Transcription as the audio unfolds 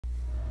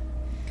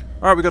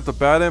Alright, we got the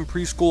Bad End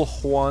Preschool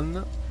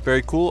Juan.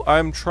 Very cool.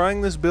 I'm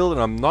trying this build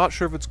and I'm not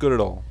sure if it's good at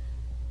all.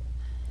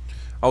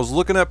 I was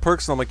looking at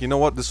perks and I'm like, you know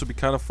what, this would be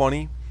kind of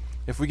funny.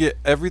 If we get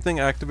everything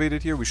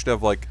activated here, we should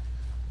have like,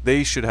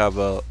 they should have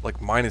a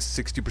like minus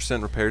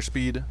 60% repair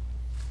speed.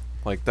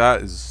 Like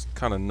that is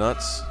kind of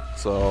nuts.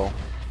 So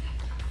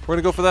we're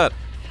gonna go for that.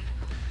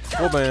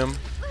 Oh bam.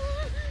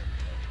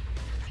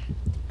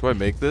 Do I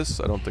make this?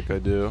 I don't think I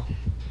do.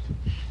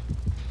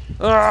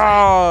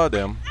 Ah,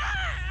 damn.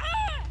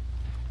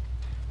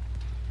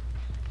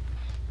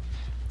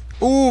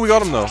 Ooh, we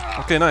got him though.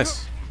 Okay,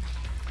 nice.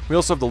 We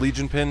also have the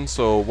Legion pin,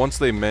 so once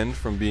they mend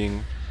from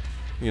being,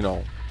 you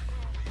know,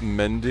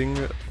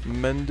 mended,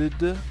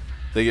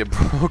 they get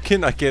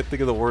broken. I can't think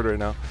of the word right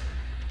now.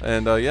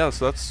 And yeah,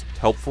 so that's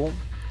helpful.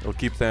 It'll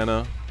keep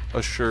Thana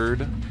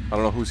assured. I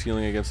don't know who's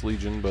healing against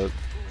Legion, but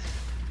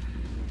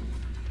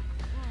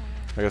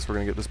I guess we're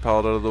gonna get this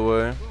pallet out of the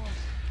way.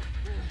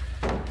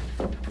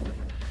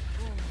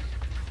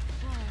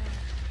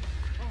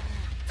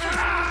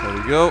 There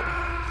we go.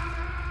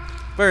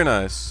 Very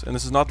nice. And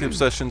this is not the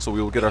obsession, so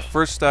we will get our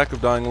first stack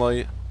of Dying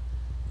Light.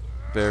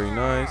 Very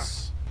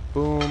nice.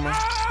 Boom.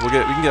 We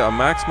can get a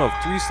maximum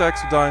of 3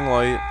 stacks of Dying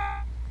Light.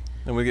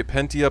 And we get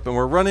Penti up, and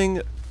we're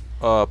running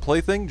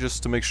Plaything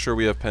just to make sure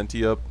we have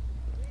Penti up.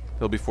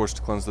 They'll be forced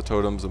to cleanse the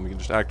totems, and we can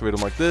just activate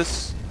them like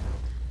this.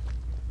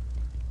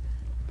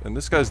 And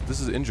this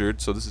is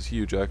injured, so this is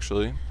huge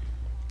actually.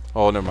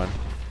 Oh, never mind.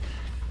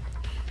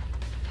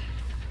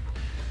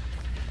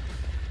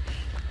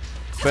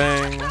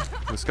 Bang.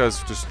 This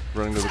guy's just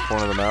running to the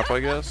corner of the map, I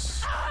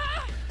guess.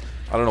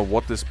 I don't know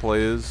what this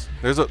play is.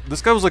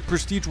 This guy was like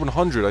Prestige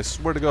 100, I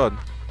swear to God.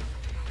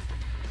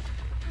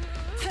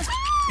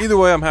 Either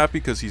way, I'm happy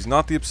because he's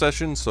not the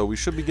obsession, so we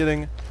should be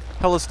getting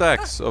hella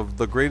stacks of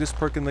the greatest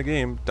perk in the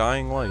game,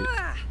 Dying Light.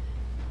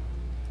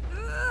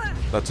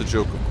 That's a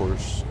joke, of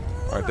course.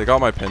 Alright, they got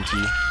my Penti,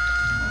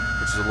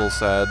 which is a little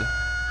sad.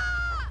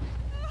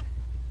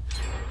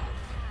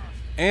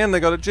 And they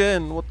got a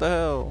gen, what the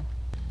hell?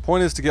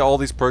 Point is to get all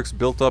these perks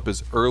built up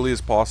as early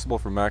as possible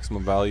for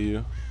maximum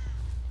value.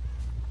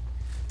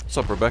 What's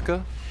up,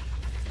 Rebecca?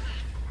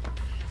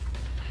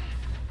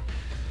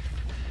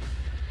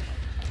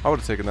 I would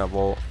have taken that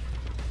vault.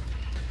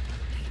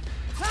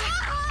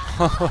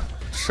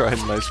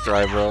 Nice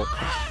try, bro.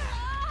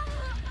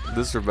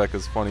 This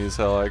Rebecca's funny as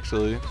hell,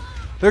 actually.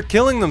 They're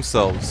killing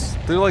themselves.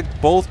 They're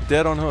like both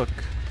dead on hook.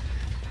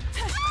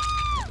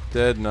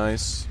 Dead,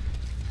 nice.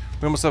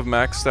 We almost have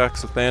max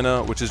stacks of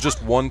Thana, which is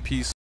just one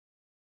piece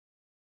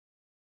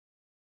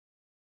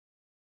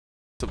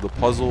of the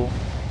puzzle,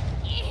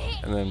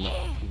 and then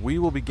we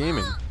will be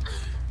gaming.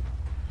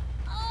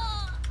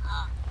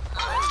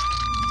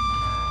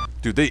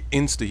 Dude, they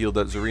insta-healed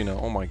that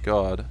Zarina. Oh my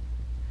god.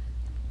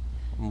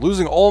 I'm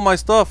losing all my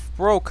stuff.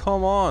 Bro,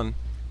 come on.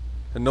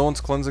 And no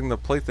one's cleansing the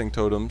Plaything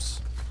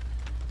totems.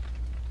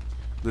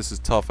 This is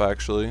tough,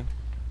 actually.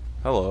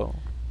 Hello.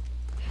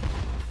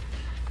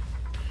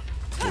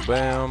 Oh,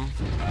 bam.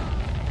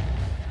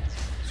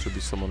 Should be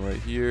someone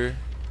right here.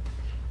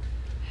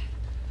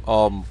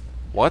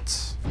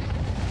 What?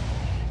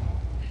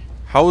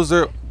 How is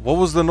there... What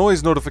was the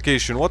noise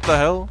notification? What the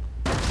hell?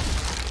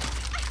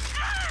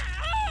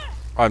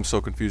 I'm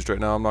so confused right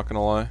now, I'm not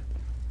gonna lie.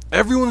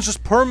 Everyone's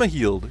just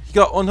perma-healed. He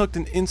got unhooked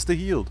and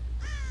insta-healed.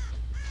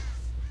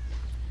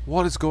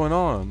 What is going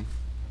on?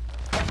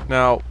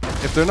 Now,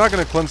 if they're not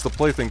gonna cleanse the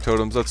Plaything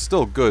totems, that's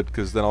still good,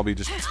 because then I'll be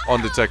just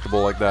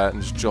undetectable like that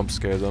and just jump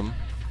scare them.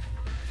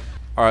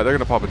 Alright, they're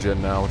gonna pop a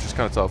gen now, which is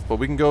kind of tough. But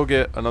we can go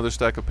get another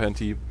stack of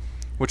Penti.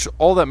 Which,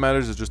 all that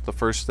matters is just the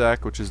first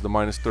stack, which is the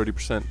minus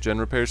 30% gen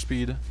repair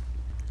speed.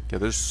 Yeah,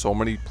 there's so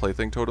many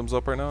Plaything totems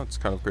up right now, it's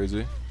kind of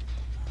crazy.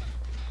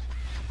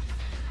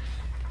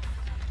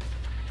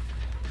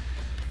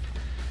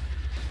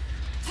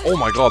 Oh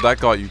my god,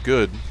 that got you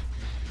good.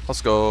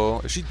 Let's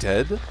go. Is she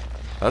dead?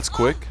 That's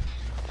quick.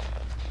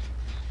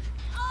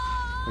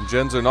 When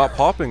gens are not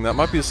popping, that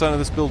might be a sign of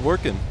this build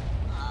working.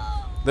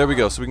 There we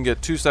go, so we can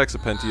get 2 stacks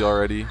of Penti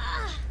already.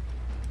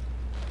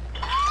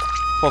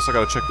 Plus, I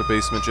gotta check the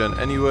basement gen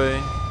anyway.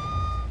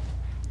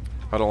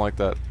 I don't like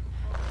that.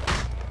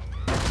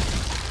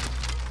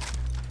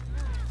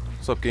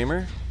 What's up,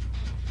 gamer?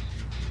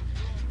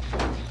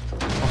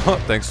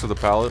 Thanks for the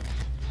pallet.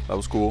 That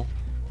was cool.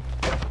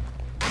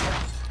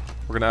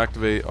 We're gonna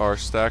activate our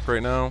stack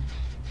right now.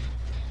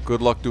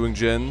 Good luck doing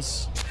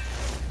gens.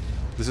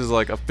 This is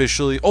like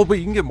officially... Oh, but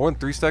you can get more than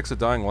 3 stacks of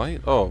Dying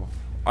Light? Oh,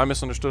 I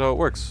misunderstood how it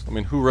works. I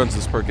mean, who runs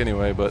this perk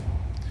anyway, but...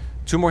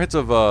 2 more hits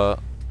of,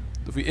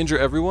 if we injure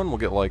everyone, we'll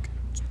get, like,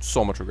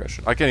 so much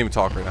regression. I can't even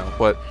talk right now,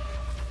 but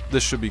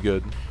this should be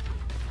good.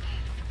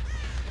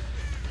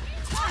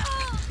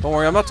 Don't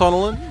worry, I'm not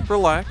tunneling.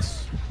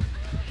 Relax.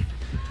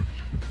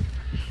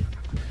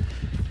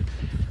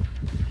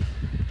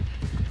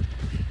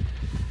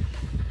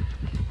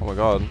 Oh my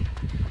god.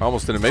 I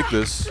almost didn't make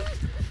this.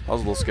 That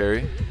was a little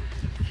scary.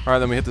 Alright,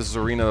 then we hit this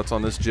arena that's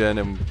on this gen,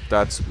 and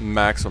that's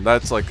maximum.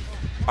 That's like,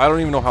 I don't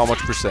even know how much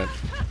percent.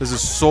 This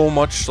is so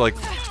much, like,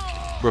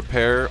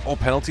 repair. Oh,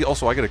 penalty.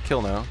 Also, I get a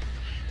kill now.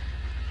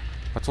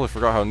 I totally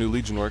forgot how new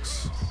Legion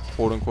works.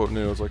 Quote unquote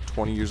new. It was like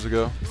 20 years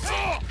ago.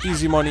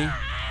 Easy money.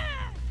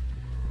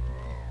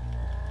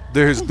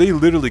 They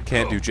literally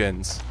can't do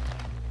gens.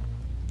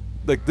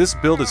 Like, this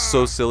build is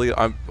so silly.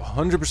 I'm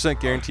 100%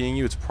 guaranteeing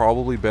you it's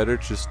probably better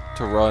just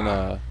to run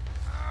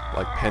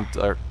like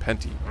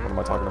Penti. What am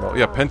I talking about?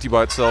 Yeah, Penti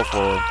by itself,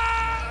 or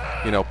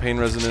you know, Pain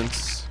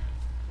Resonance,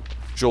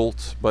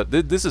 Jolt. But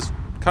this is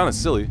kind of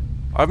silly.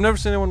 I've never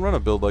seen anyone run a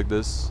build like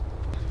this,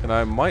 and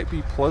I might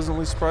be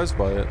pleasantly surprised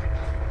by it.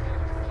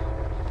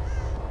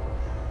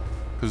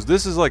 Because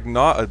this is like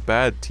not a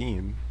bad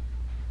team.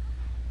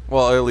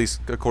 Well, at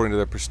least according to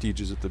their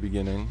prestiges at the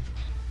beginning.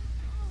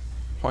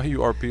 Why are you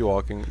RP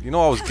walking? You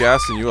know I was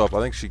gassing you up. I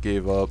think she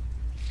gave up.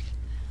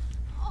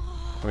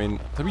 I mean,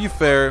 to be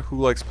fair, who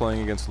likes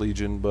playing against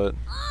Legion? But,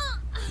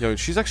 you know,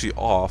 she's actually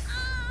off.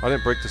 I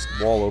didn't break this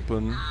wall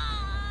open.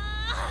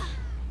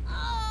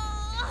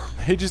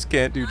 They just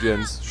can't do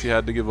gens. She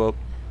had to give up.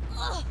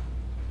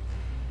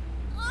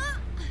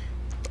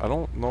 I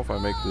don't know if I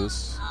make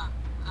this.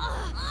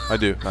 I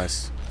do.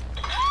 Nice.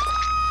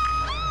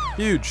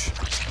 Huge.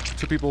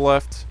 2 people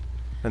left,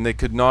 and they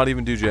could not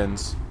even do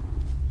gens.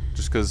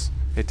 Just because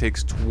it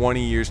takes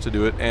 20 years to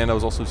do it, and I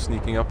was also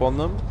sneaking up on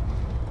them.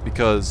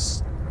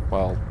 Because,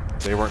 well,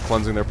 they weren't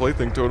cleansing their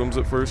plaything totems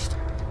at first.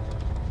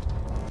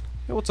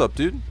 Hey, what's up,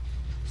 dude?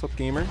 What's up,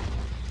 gamer?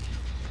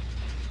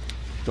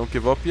 Don't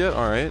give up yet?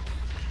 Alright.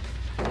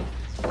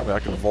 I mean, I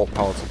can vault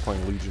pallets and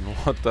playing Legion.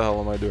 What the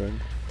hell am I doing?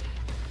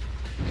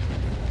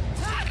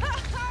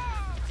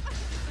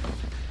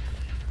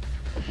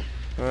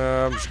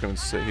 I'm just gonna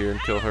sit here and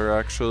kill her,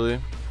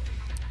 actually.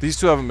 These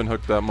two haven't been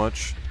hooked that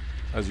much,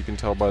 as you can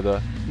tell by the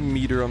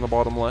meter on the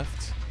bottom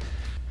left.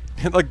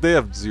 Like, they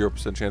have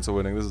 0% chance of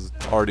winning. This is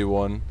already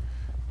won.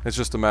 It's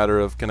just a matter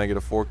of, can I get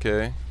a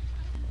 4K?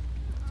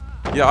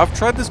 Yeah, I've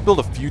tried this build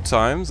a few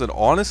times, and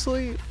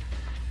honestly,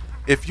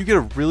 if you get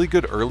a really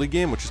good early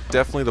game, which is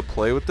definitely the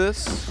play with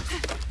this,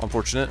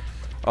 unfortunate,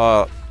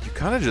 you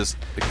kind of just,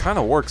 it kind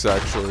of works,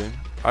 actually.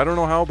 I don't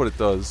know how, but it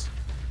does.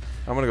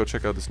 I'm gonna go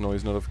check out this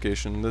noise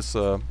notification. This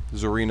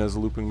Zarina is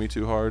looping me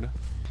too hard.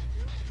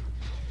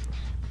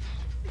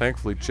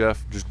 Thankfully,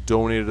 Jeff just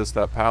donated us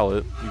that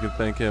pallet. You can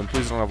thank him.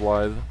 Please don't have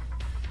Lithe.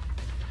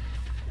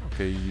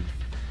 Okay, you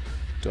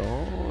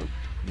don't?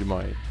 You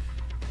might.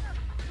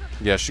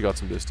 Yeah, she got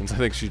some distance. I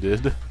think she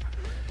did.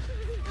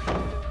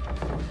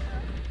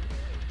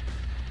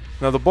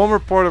 Now, the bummer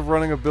part of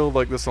running a build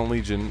like this on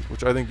Legion,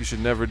 which I think you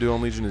should never do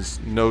on Legion,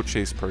 is no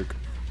chase perk.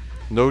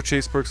 No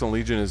chase perks on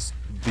Legion is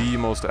the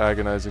most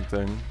agonizing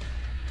thing.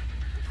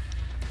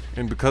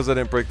 And because I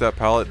didn't break that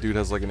pallet, dude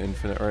has like an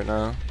infinite right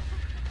now.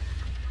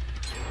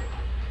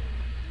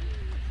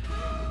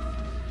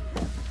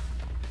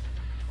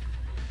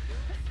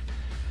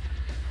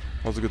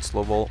 That was a good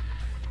slow vault.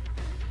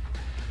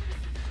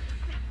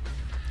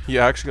 He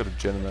actually got a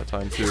gen in that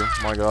time too.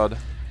 My god.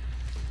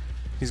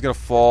 He's gonna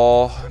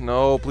fall.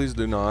 No, please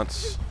do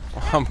not.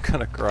 I'm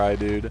gonna cry,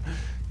 dude.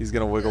 He's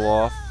gonna wiggle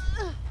off.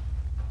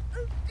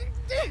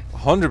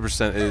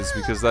 100% is,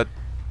 because that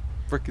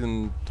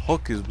freaking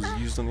hook was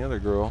used on the other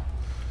girl.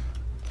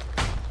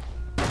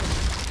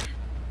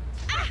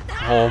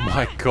 Oh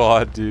my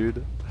god,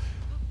 dude.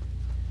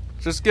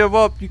 Just give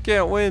up. You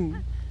can't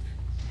win.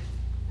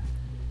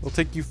 It'll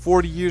take you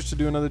 40 years to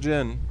do another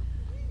gen.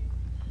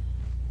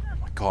 Oh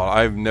my god,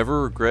 I've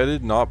never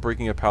regretted not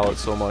breaking a pallet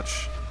so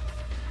much.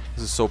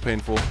 This is so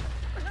painful.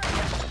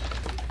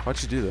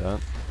 Why'd you do that?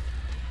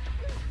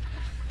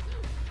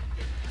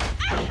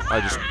 I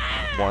just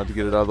wanted to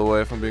get it out of the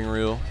way, if I'm being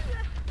real.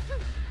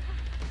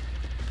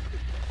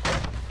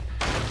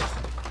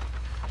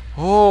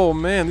 Oh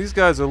man, these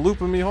guys are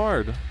looping me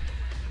hard.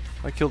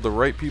 I killed the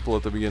right people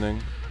at the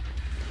beginning.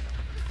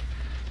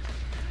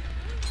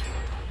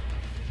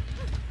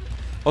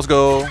 Let's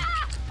go.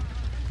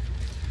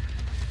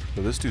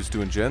 So this dude's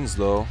doing gens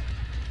though.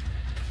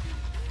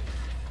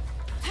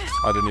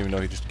 I didn't even know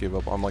he just gave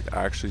up. I'm like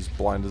actually as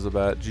blind as a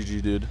bat.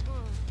 GG, dude.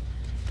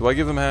 Do I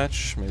give him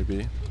hatch?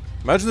 Maybe.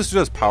 Imagine this dude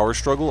has power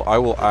struggle. I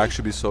will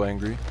actually be so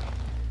angry.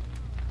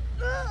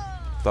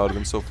 That would have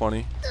been so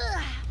funny.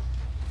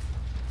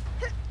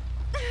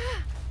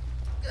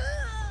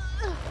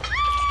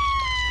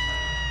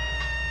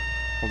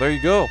 Well, there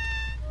you go.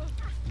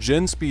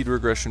 Gen speed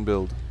regression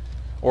build.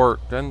 Or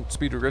gen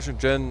speed regression,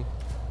 gen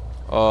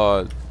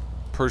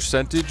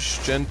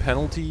percentage, gen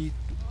penalty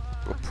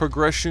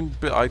progression.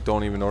 I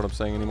don't even know what I'm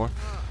saying anymore.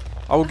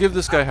 I will give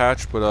this guy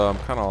hatch, but I'm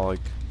kind of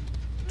like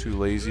too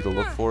lazy to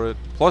look for it.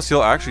 Plus,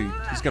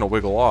 he's gonna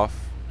wiggle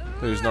off.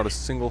 There's not a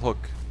single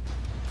hook.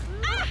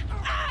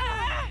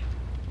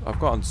 I've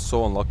gotten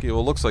so unlucky.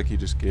 Well, it looks like he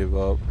just gave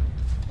up.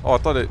 Oh, I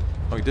thought it.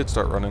 Oh, he did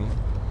start running.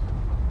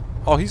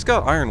 Oh, he's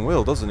got Iron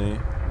Will, doesn't he?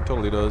 He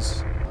totally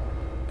does.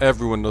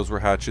 Everyone knows where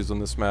hatch is on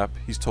this map.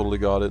 He's totally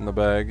got it in the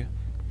bag.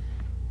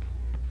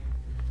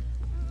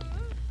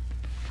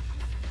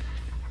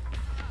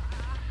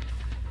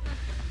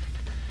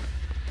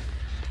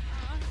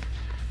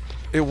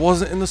 It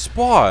wasn't in the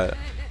spot.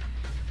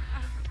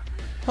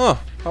 Huh?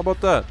 How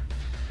about that?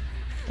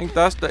 Ain't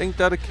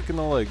that a kick in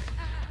the leg?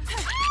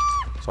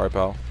 Sorry,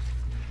 pal.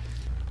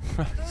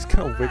 He's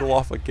gonna wiggle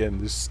off again.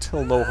 There's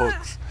still no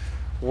hooks.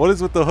 What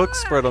is with the hook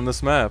spread on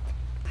this map?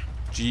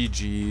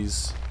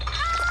 GG's.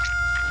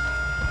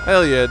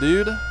 Hell yeah,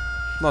 dude.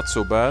 Not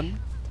so bad.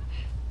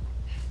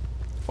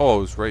 Oh,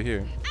 it was right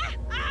here.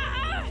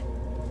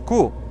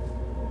 Cool.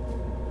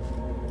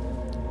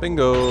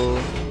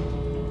 Bingo.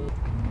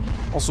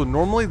 Also,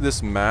 normally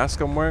this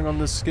mask I'm wearing on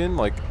this skin,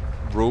 like,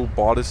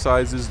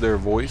 roboticizes their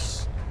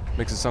voice.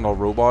 Makes it sound all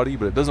robot-y,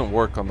 but it doesn't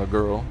work on the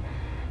girl.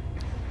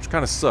 Which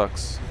kind of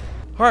sucks.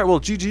 Alright, well,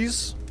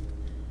 GG's.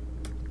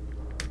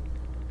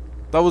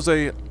 That was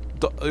a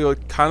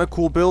kind of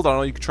cool build. I don't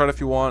know, you can try it if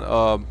you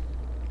want.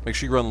 Make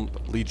sure you run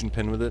Legion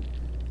Pin with it.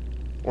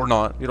 Or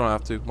not. You don't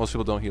have to. Most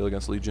people don't heal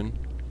against Legion.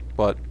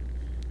 But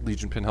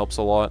Legion Pin helps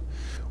a lot.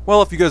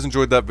 Well, if you guys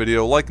enjoyed that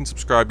video, like and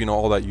subscribe, you know,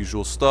 all that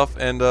usual stuff.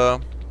 And,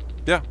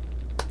 yeah.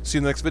 See you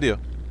in the next video.